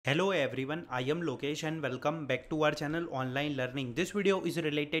Hello everyone, I am Lokesh and welcome back to our channel Online Learning. This video is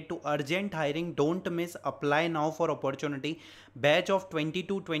related to urgent hiring. Don't miss, apply now for opportunity. Batch of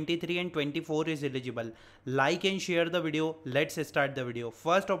 22, 23 and 24 is eligible. Like and share the video. Let's start the video.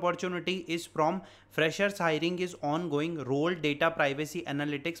 First opportunity is from freshers hiring is ongoing. Role data privacy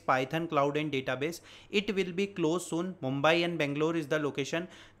analytics, Python cloud and database. It will be closed soon. Mumbai and Bangalore is the location.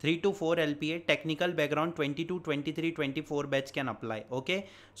 3 to 4 LPA. Technical background 22, 23, 24 batch can apply. Okay.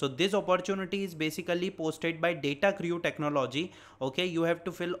 So this opportunity is basically posted by Data Crew Technology. Okay, you have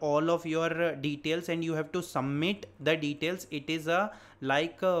to fill all of your details and you have to submit the details. It is a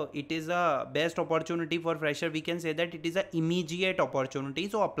it is a best opportunity for fresher. We can say that it is a immediate opportunity,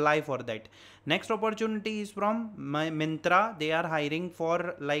 so apply for that. Next opportunity is from Myntra. They are hiring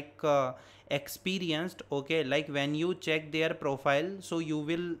for experienced. Okay, like when you check their profile, so you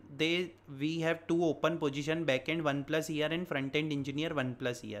will we have two open position, backend 1+ year and front end engineer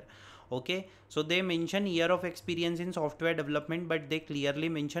 1+ year. Okay, so they mention year of experience in software development, but they clearly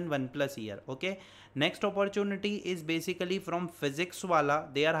mention 1+ year. Okay, next opportunity is basically from physics Wallah.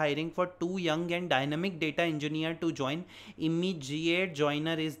 They are hiring for two young and dynamic data engineer to join. Immediate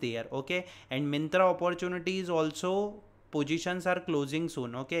joiner is there. Okay, and Myntra opportunity is also positions are closing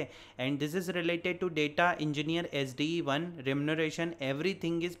soon. Okay, and this is related to data engineer SDE1. Remuneration,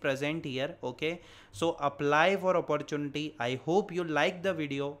 everything is present here. Okay, so apply for opportunity. I hope you like the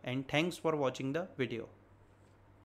video and thanks for watching the video.